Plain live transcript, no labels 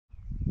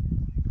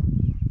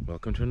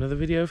Welcome to another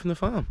video from the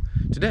farm.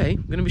 Today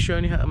I'm going to be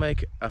showing you how to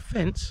make a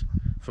fence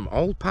from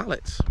old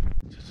pallets.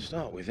 So to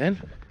start with then,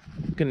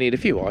 you're going to need a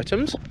few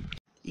items.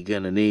 You're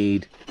going to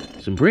need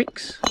some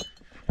bricks,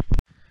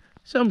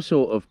 some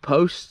sort of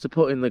posts to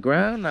put in the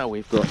ground. Now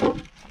we've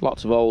got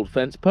lots of old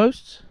fence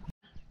posts.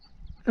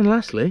 And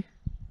lastly,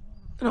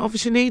 you're going to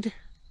obviously need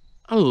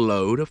a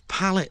load of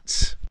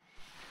pallets.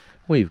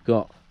 We've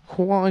got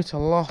quite a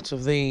lot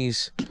of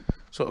these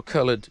sort of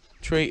coloured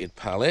treated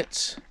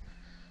pallets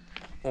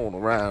all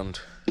around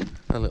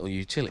a little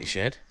utility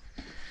shed.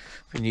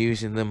 Been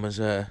using them as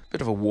a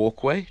bit of a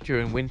walkway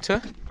during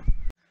winter,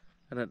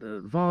 and I'd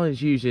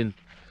advise using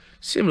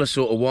similar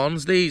sort of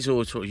ones, these,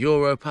 or sort of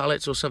Euro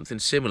pallets or something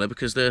similar,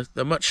 because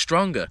they're much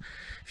stronger.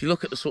 If you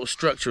look at the sort of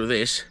structure of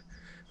this,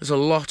 there's a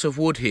lot of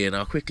wood here, and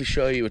I'll quickly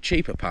show you a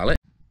cheaper pallet.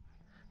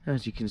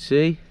 As you can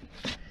see,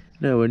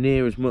 nowhere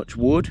near as much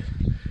wood,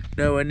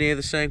 nowhere near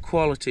the same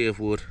quality of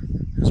wood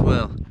as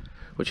well,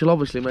 which will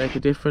obviously make a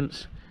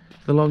difference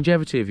to the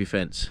longevity of your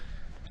fence.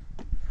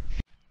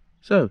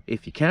 So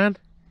if you can,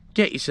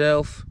 get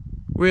yourself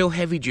real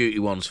heavy duty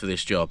ones for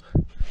this job.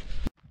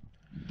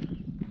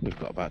 We've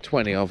got about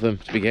 20 of them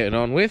to be getting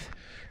on with,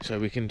 so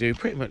we can do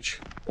pretty much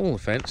all the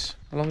fence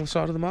along the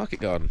side of the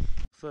market garden.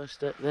 First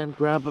step then,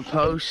 grab a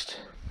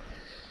post,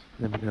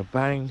 and then we're going to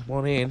bang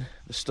one in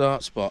the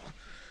start spot,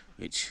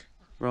 which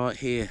right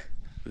here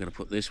we're going to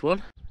put this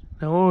one.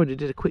 Now I already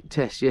did a quick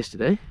test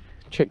yesterday,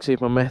 check to see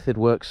if my method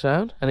works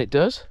sound, and it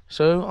does,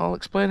 so I'll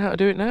explain how to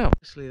do it now.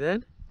 Firstly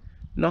then,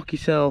 knock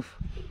yourself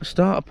a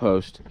starter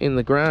post in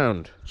the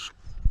ground,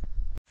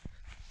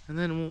 and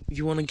then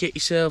you want to get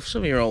yourself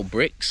some of your old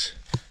bricks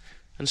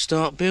and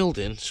start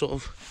building sort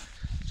of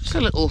just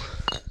a little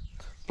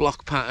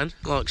block pattern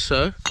like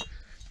so,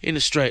 in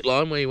a straight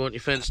line where you want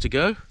your fence to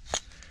go.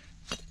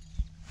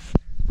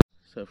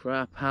 So for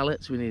our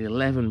pallets we need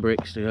 11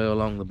 bricks to go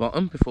along the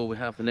bottom before we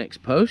have the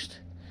next post.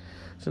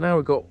 So now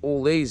we've got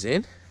all these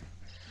in,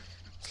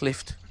 let's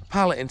lift the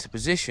pallet into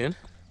position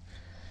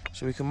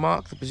so we can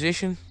mark the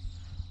position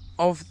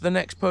of the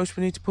next post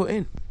we need to put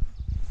in.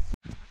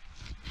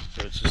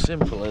 So it's as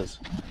simple as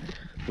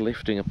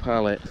lifting a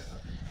pallet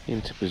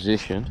into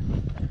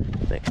position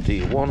next to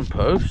your one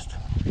post,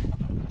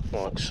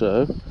 like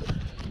so.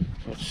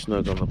 It's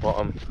snug on the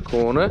bottom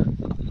corner.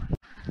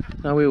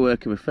 Now we're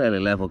working with fairly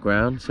level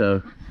ground,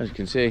 so as you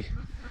can see,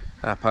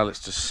 our pallets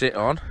just sit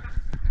on.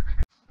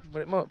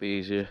 But it might be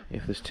easier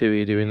if there's two of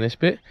you doing this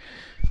bit.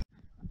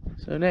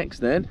 So next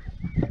then,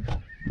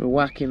 we're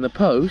whacking the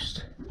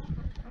post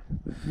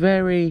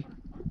very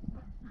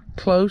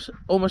close,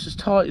 almost as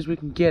tight as we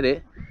can get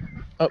it,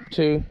 up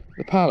to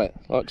the pallet,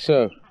 like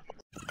so.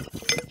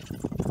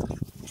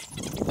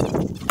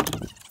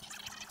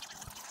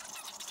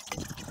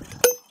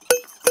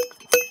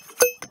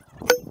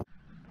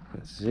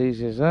 It's as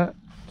easy as that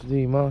to do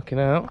your marking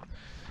out.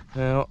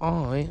 Now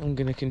I am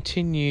going to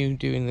continue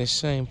doing this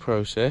same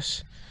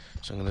process.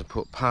 So I'm going to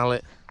put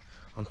pallet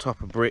on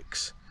top of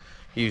bricks,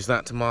 use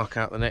that to mark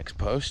out the next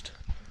post,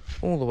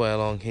 all the way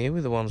along here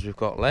with the ones we've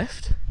got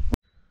left.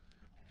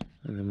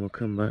 And then we'll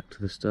come back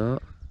to the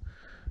start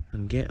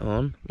and get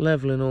on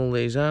levelling all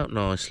these out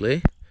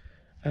nicely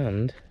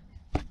and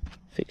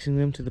fixing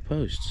them to the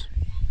posts.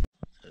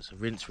 So it's a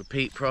rinse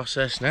repeat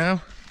process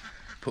now.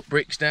 Put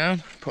bricks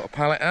down, put a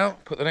pallet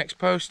out, put the next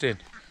post in,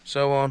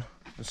 so on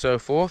and so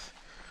forth.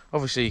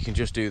 Obviously you can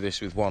just do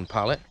this with one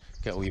pallet,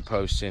 get all your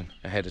posts in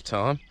ahead of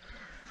time,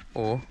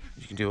 or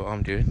you can do what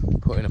I'm doing,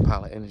 putting a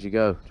pallet in as you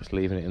go, just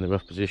leaving it in the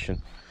rough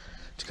position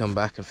to come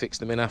back and fix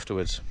them in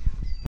afterwards.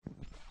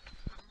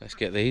 Let's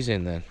get these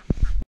in then.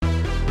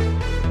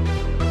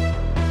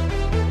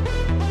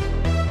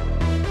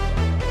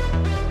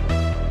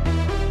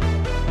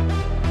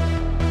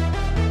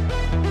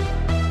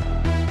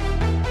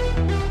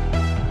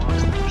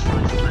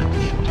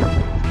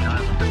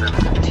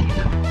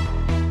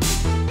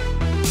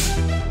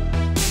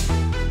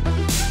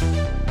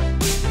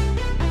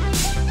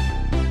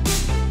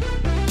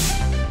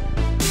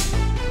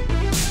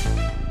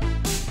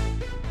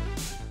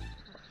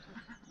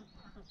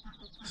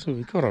 So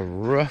we've got a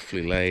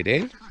roughly laid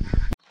in.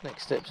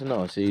 Next step's a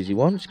nice easy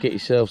one. Just get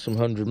yourself some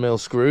 100mm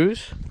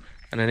screws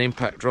and an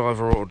impact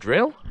driver or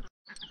drill.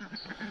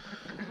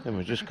 Then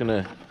we're just going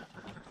to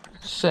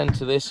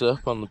centre this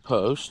up on the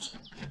post.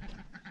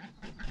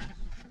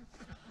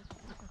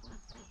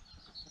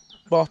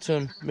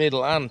 Bottom,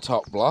 middle and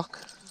top block.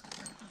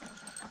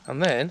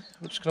 And then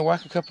we're just going to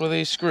whack a couple of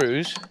these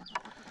screws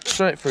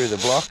straight through the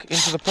block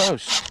into the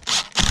post.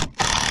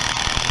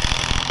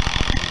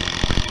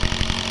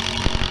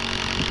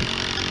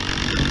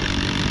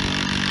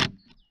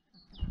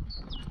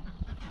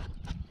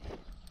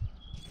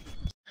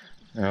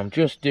 Now I'm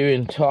just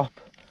doing top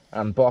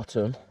and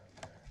bottom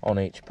on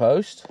each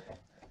post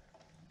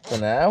for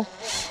now.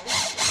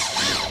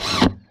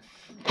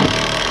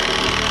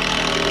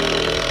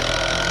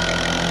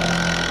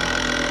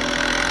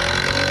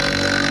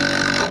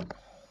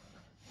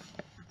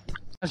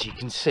 As you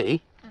can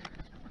see,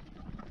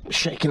 I'm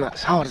shaking that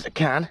as hard as I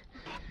can,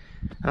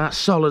 and that's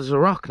solid as a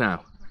rock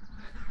now.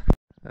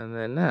 And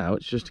then now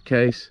it's just a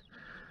case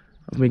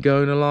of me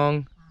going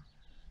along,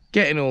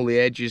 getting all the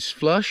edges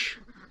flush,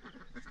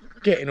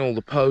 getting all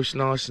the posts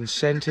nice and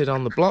centered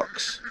on the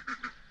blocks,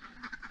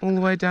 all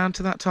the way down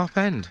to that top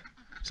end.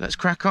 So let's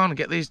crack on and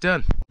get these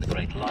done.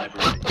 Great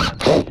library.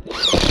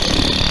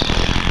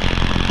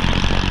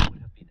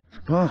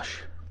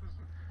 Gosh,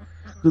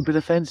 good bit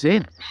of fence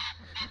in.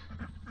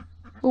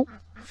 Oh,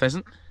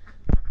 pheasant.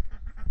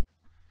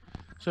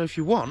 So if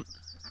you want,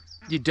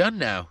 you're done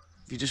now.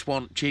 If you just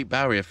want cheap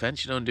barrier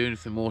fence, you don't do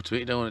anything more to it,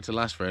 you don't want it to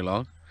last very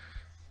long,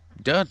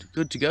 done,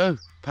 good to go.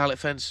 Pallet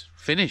fence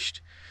finished.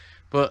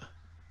 But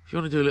if you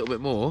want to do a little bit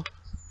more,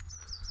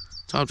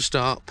 time to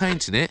start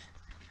painting it,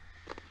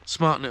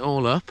 smarten it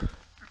all up,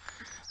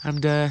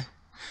 and a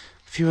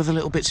few other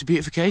little bits of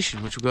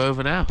beautification, which we'll go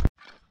over now.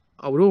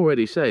 I would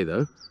already say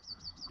though,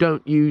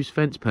 don't use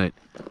fence paint.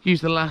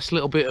 Use the last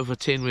little bit of a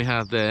tin we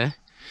had there,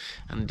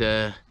 and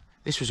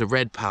this was a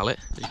red pallet,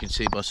 as you can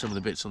see by some of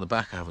the bits on the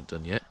back I haven't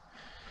done yet.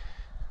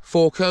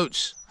 4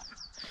 coats.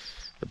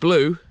 The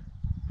blue,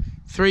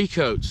 3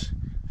 coats.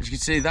 As you can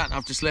see, that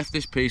I've just left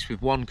this piece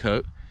with 1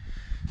 coat.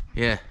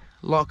 Yeah,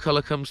 a lot of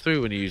colour comes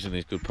through when you're using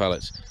these good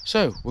pallets.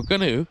 So we're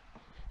going to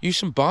use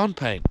some barn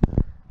paint.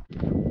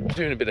 I'm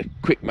doing a bit of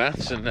quick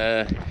maths, and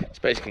it's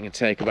basically going to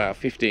take about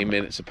 15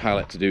 minutes a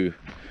pallet to do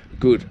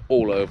good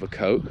all over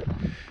coat.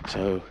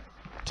 So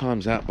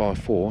times that by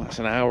 4, that's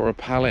an hour a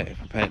pallet if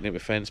I'm painting it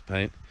with fence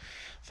paint.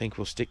 I think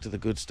we'll stick to the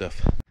good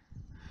stuff.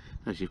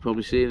 As you've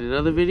probably seen in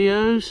other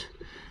videos,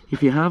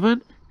 if you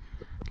haven't,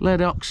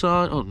 lead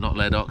oxide, oh not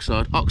lead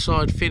oxide,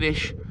 oxide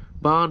finish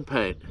barn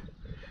paint.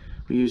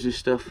 We use this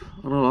stuff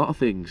on a lot of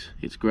things.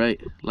 It's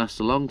great,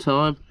 lasts a long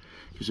time,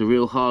 gives a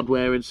real hard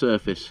wearing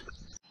surface.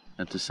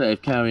 And to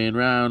save carrying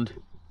around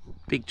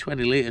big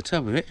 20-litre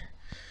tub of it,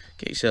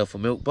 get yourself a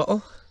milk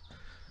bottle,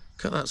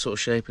 cut that sort of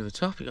shape in the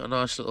top, you've got a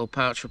nice little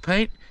pouch for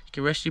paint, you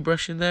can rest your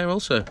brush in there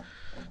also.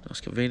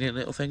 Nice convenient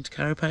little thing to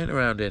carry paint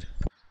around in.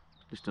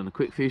 Just done a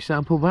quick few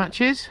sample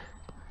batches.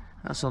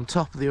 That's on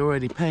top of the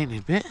already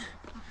painted bit.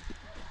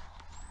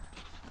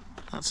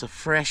 That's a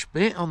fresh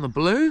bit on the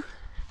blue.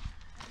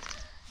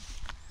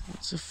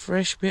 That's a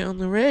fresh bit on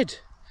the red.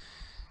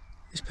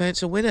 This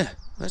paint's a winner.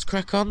 Let's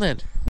crack on then.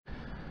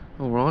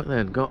 Alright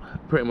then,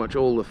 got pretty much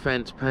all the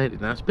fence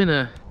painted now. It's been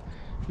a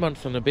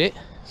month and a bit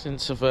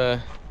since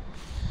I've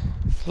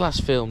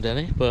last filmed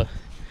any, but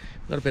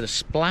got a bit of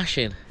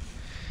splashing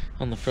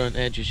on the front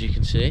edge, as you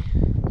can see.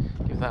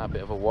 Give that a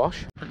bit of a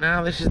wash. But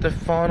now this is the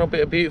final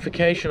bit of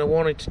beautification I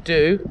wanted to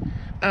do.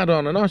 Add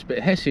on a nice bit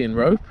of Hessian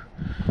rope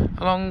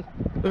along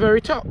the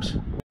very tops.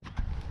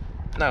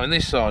 Now in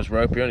this size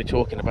rope you're only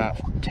talking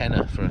about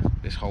tenner for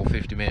this whole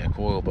 50-metre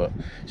coil, but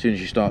as soon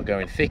as you start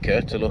going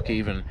thicker to look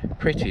even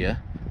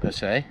prettier per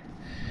se,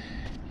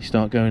 you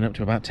start going up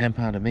to about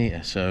 £10 a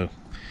metre. So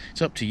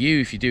it's up to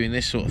you, if you're doing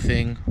this sort of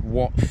thing,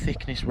 what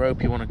thickness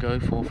rope you want to go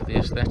for the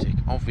aesthetic.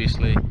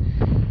 Obviously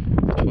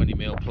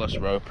 20mm plus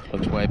rope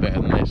looks way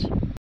better than this.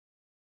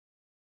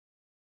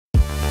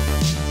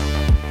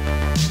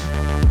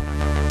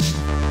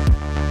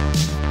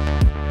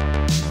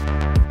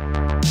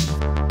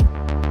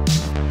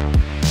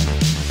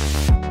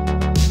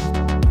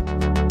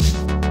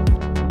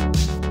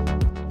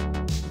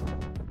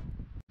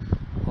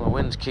 Well, the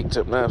wind's kicked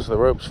up now, so the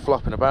rope's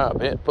flopping about a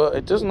bit, but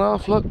it doesn't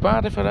half look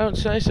bad if I don't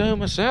say so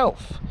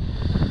myself.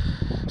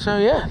 So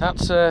yeah,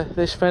 that's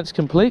this fence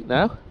complete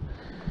now.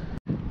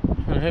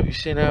 I hope you've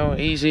seen how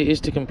easy it is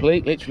to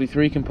complete. Literally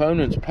 3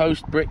 components: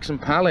 post, bricks and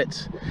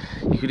pallets.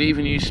 You could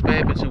even use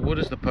spare bits of wood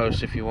as the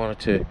posts if you wanted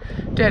to.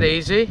 Dead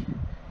easy,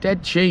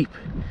 dead cheap.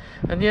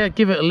 And yeah,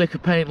 give it a lick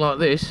of paint like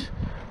this,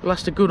 it'll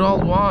last a good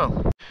old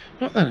while.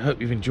 Right then, I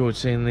hope you've enjoyed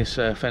seeing this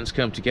fence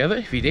come together.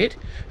 If you did,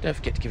 don't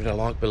forget to give it a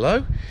like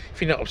below.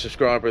 If you're not a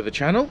subscriber of the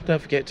channel,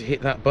 don't forget to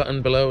hit that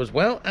button below as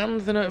well,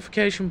 and the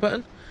notification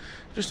button,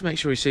 just to make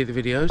sure you see the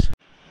videos.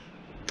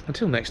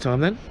 Until next time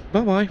then,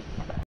 bye bye.